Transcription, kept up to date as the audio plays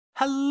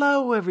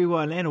Hello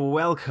everyone and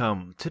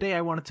welcome! Today I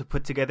wanted to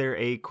put together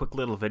a quick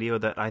little video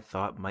that I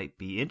thought might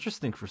be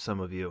interesting for some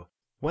of you.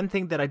 One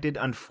thing that I did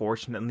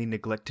unfortunately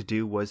neglect to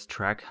do was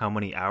track how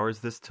many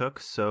hours this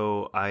took,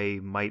 so I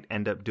might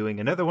end up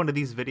doing another one of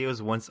these videos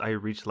once I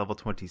reach level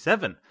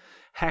 27.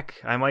 Heck,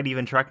 I might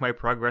even track my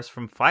progress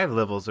from 5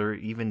 levels or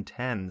even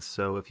 10,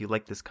 so if you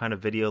like this kind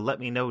of video, let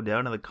me know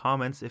down in the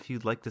comments if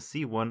you'd like to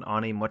see one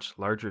on a much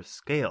larger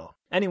scale.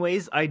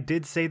 Anyways, I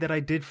did say that I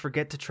did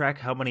forget to track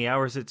how many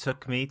hours it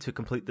took me to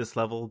complete this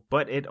level,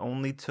 but it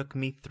only took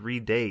me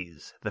 3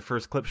 days. The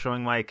first clip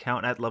showing my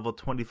account at level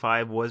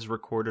 25 was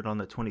recorded on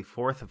the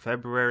 24th of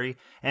February,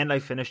 and I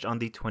finished on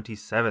the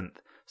 27th.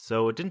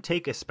 So it didn't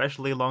take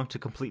especially long to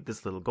complete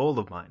this little goal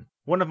of mine.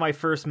 One of my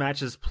first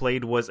matches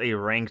played was a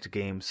ranked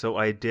game, so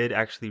I did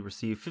actually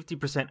receive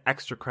 50%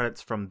 extra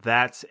credits from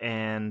that,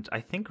 and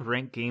I think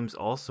ranked games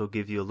also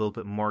give you a little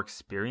bit more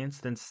experience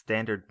than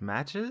standard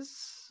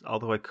matches,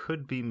 although I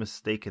could be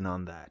mistaken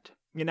on that.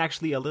 And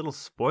actually, a little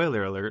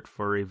spoiler alert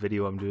for a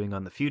video I'm doing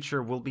on the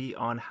future will be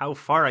on how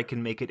far I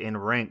can make it in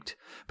ranked.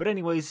 But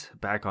anyways,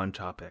 back on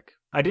topic.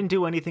 I didn't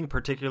do anything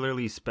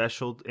particularly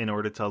special in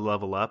order to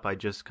level up. I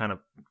just kind of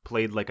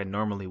played like I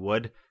normally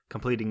would,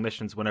 completing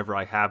missions whenever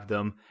I have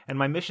them, and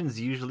my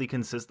missions usually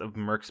consist of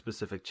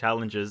Merc-specific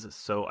challenges,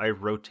 so I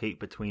rotate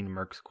between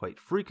Mercs quite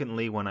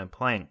frequently when I'm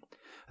playing.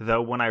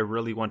 Though when I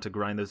really want to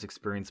grind those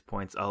experience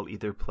points, I'll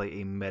either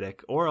play a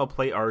medic or I'll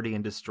play Artie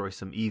and destroy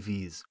some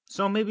EVs.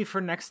 So maybe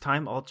for next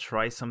time I'll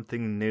try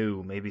something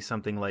new, maybe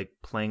something like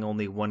playing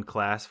only one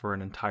class for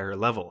an entire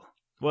level.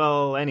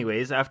 Well,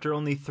 anyways, after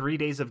only 3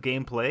 days of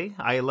gameplay,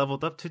 I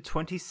leveled up to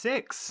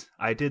 26.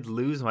 I did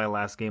lose my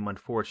last game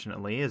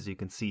unfortunately, as you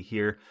can see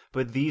here,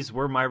 but these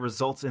were my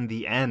results in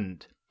the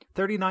end.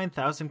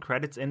 39,000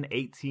 credits and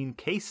 18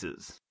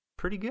 cases.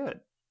 Pretty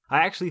good. I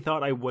actually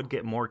thought I would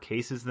get more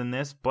cases than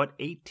this, but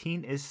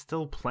 18 is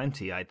still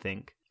plenty, I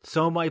think.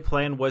 So my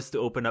plan was to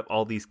open up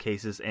all these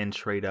cases and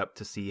trade up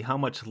to see how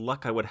much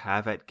luck I would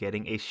have at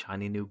getting a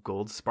shiny new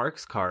gold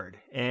Sparks card.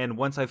 And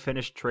once I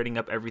finished trading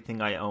up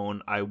everything I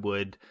own, I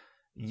would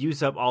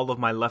use up all of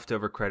my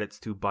leftover credits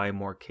to buy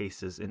more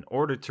cases in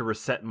order to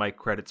reset my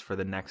credits for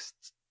the next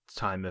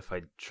time if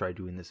I try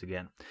doing this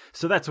again.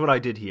 So that's what I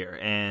did here,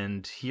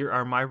 and here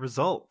are my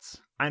results.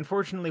 I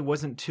unfortunately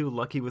wasn't too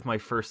lucky with my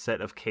first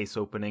set of case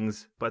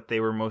openings, but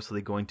they were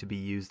mostly going to be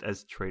used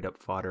as trade-up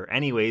fodder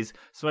anyways,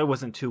 so I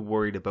wasn't too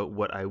worried about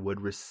what I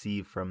would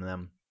receive from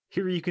them.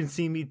 Here you can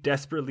see me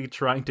desperately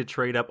trying to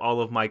trade up all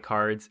of my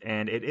cards,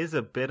 and it is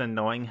a bit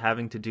annoying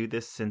having to do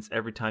this since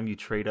every time you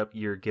trade up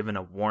you're given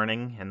a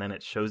warning, and then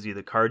it shows you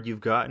the card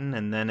you've gotten,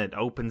 and then it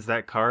opens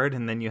that card,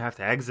 and then you have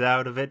to exit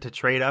out of it to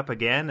trade up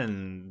again,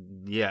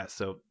 and yeah,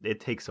 so it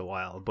takes a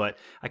while, but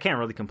I can't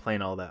really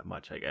complain all that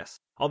much, I guess.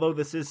 Although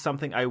this is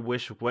something I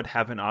wish would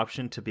have an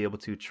option to be able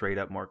to trade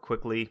up more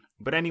quickly.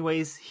 But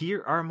anyways,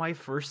 here are my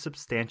first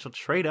substantial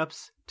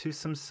trade-ups to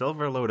some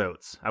silver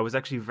loadouts. I was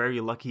actually very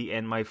lucky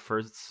and my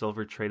first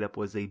silver trade-up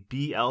was a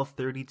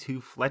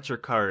BL32 Fletcher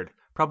card.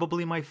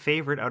 Probably my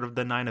favorite out of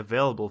the 9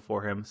 available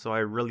for him, so I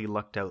really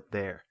lucked out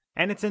there.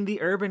 And it's in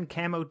the Urban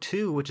Camo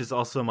 2, which is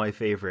also my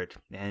favorite.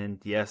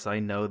 And yes, I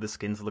know the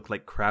skins look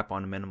like crap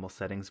on minimal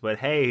settings, but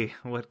hey,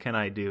 what can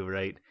I do,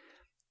 right?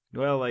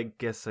 Well, I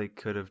guess I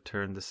could have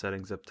turned the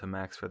settings up to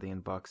max for the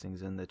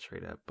unboxings and the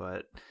trade-up,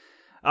 but...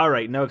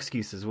 Alright, no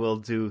excuses. We'll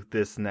do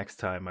this next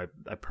time,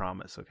 I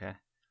promise, okay?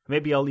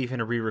 Maybe I'll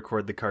even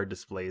re-record the card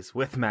displays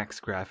with max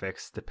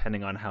graphics,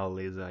 depending on how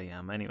lazy I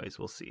am. Anyways,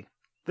 we'll see.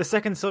 The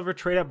second silver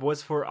trade-up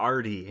was for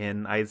Artie,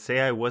 and I'd say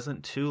I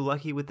wasn't too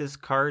lucky with this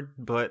card,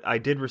 but I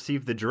did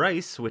receive the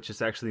Dreiss, which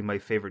is actually my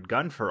favorite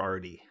gun for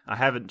Artie. I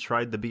haven't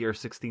tried the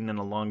BR16 in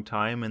a long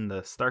time, and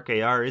the Stark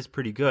AR is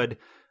pretty good,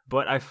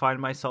 but I find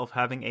myself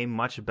having a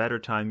much better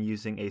time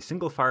using a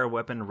single-fire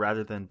weapon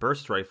rather than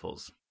burst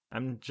rifles.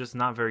 I'm just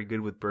not very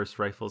good with burst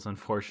rifles,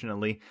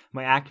 unfortunately.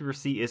 My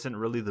accuracy isn't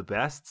really the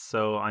best,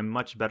 so I'm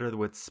much better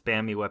with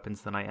spammy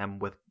weapons than I am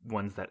with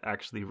ones that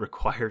actually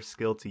require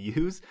skill to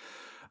use.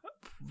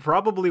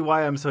 Probably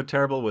why I'm so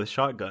terrible with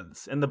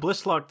shotguns. And the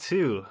Blisslock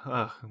too.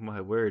 Oh,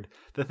 my word.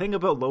 The thing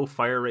about low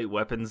fire rate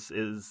weapons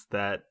is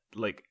that,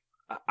 like,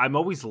 I'm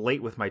always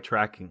late with my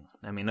tracking.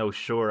 I mean, oh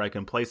sure, I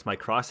can place my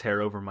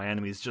crosshair over my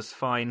enemies just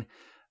fine,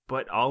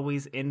 but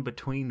always in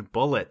between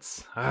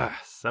bullets.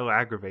 So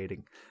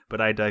aggravating.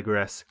 But I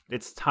digress.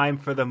 It's time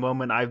for the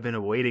moment I've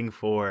been waiting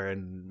for,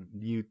 and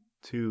you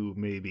too,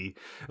 maybe.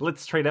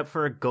 Let's trade up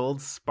for a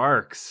gold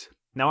Sparks.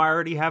 Now I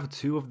already have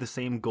 2 of the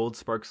same gold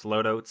Sparks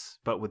loadouts,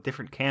 but with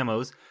different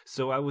camos,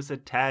 so I was a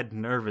tad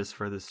nervous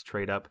for this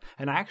trade up,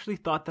 and I actually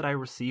thought that I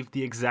received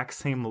the exact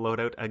same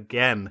loadout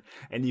again,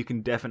 and you can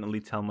definitely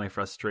tell my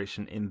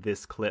frustration in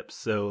this clip,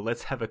 so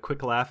let's have a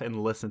quick laugh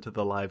and listen to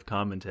the live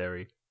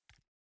commentary.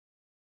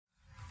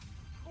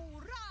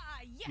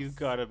 Hoorah, yes! You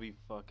gotta be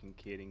fucking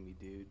kidding me,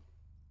 dude.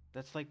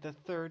 That's like the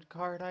 3rd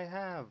card I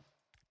have.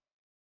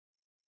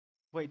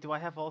 Wait, do I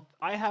have all...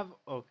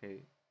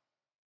 Okay.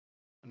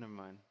 Never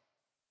mind.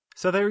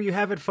 So there you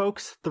have it,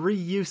 folks. 3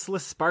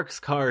 useless Sparks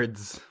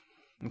cards.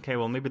 Okay,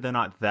 well maybe they're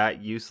not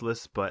that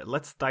useless, but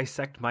let's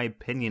dissect my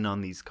opinion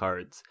on these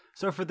cards.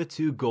 So for the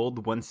 2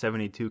 gold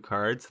 172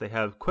 cards, they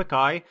have Quick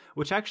Eye,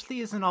 which actually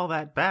isn't all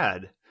that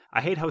bad.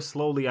 I hate how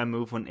slowly I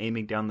move when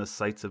aiming down the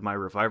sights of my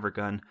reviver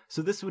gun,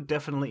 so this would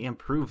definitely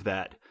improve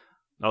that.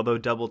 Although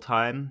double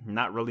time,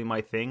 not really my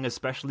thing,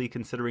 especially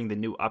considering the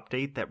new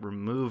update that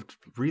removed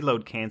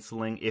reload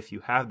cancelling if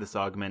you have this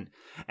augment,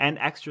 and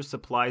extra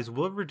supplies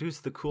will reduce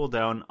the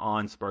cooldown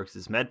on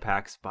Sparks'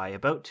 medpacks by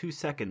about 2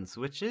 seconds,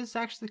 which is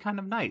actually kind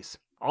of nice.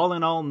 All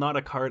in all, not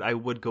a card I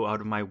would go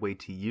out of my way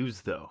to use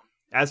though.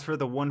 As for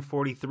the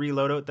 143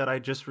 loadout that I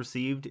just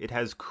received, it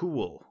has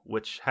Cool,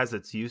 which has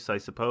its use I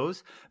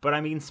suppose, but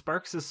I mean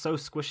Sparks is so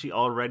squishy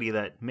already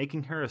that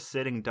making her a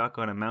sitting duck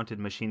on a mounted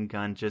machine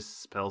gun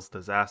just spells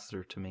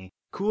disaster to me.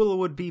 Cool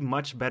would be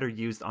much better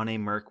used on a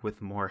merc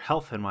with more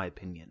health in my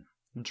opinion.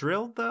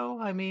 Drill though,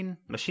 I mean,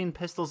 machine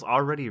pistols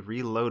already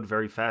reload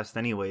very fast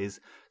anyways,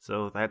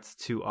 so that's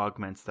 2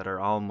 augments that are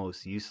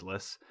almost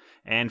useless.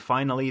 And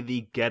finally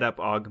the Get Up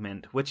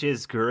augment, which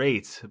is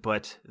great,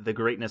 but the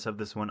greatness of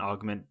this one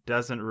augment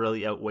doesn't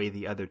really outweigh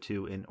the other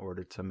 2 in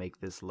order to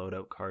make this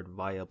loadout card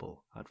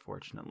viable,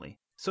 unfortunately.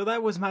 So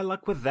that was my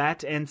luck with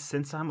that, and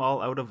since I'm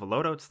all out of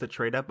loadouts to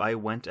trade up, I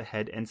went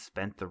ahead and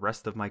spent the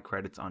rest of my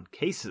credits on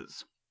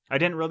cases. I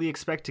didn't really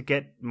expect to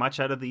get much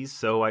out of these,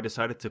 so I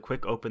decided to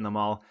quick open them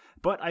all,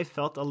 but I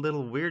felt a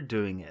little weird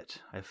doing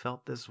it. I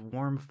felt this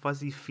warm,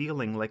 fuzzy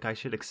feeling like I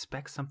should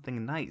expect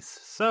something nice.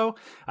 So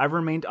I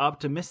remained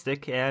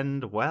optimistic,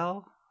 and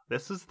well,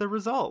 this is the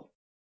result.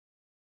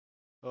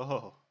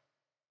 Oh,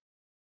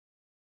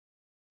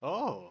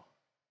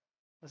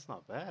 that's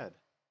not bad.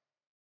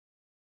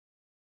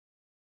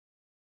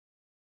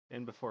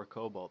 In before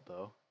Cobalt,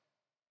 though.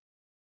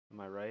 Am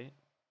I right?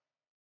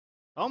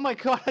 Oh my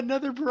god,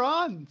 another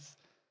bronze!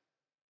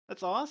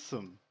 That's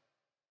awesome.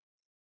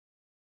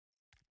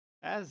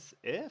 As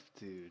if,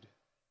 dude.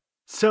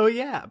 So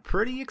yeah,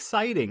 pretty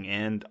exciting,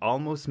 and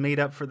almost made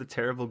up for the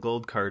terrible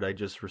gold card I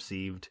just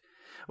received.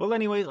 Well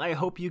anyways, I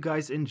hope you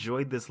guys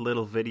enjoyed this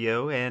little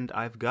video, and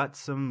I've got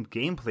some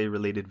gameplay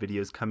related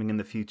videos coming in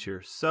the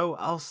future, so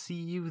I'll see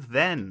you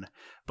then.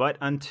 But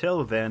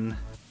until then,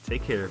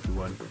 take care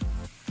everyone.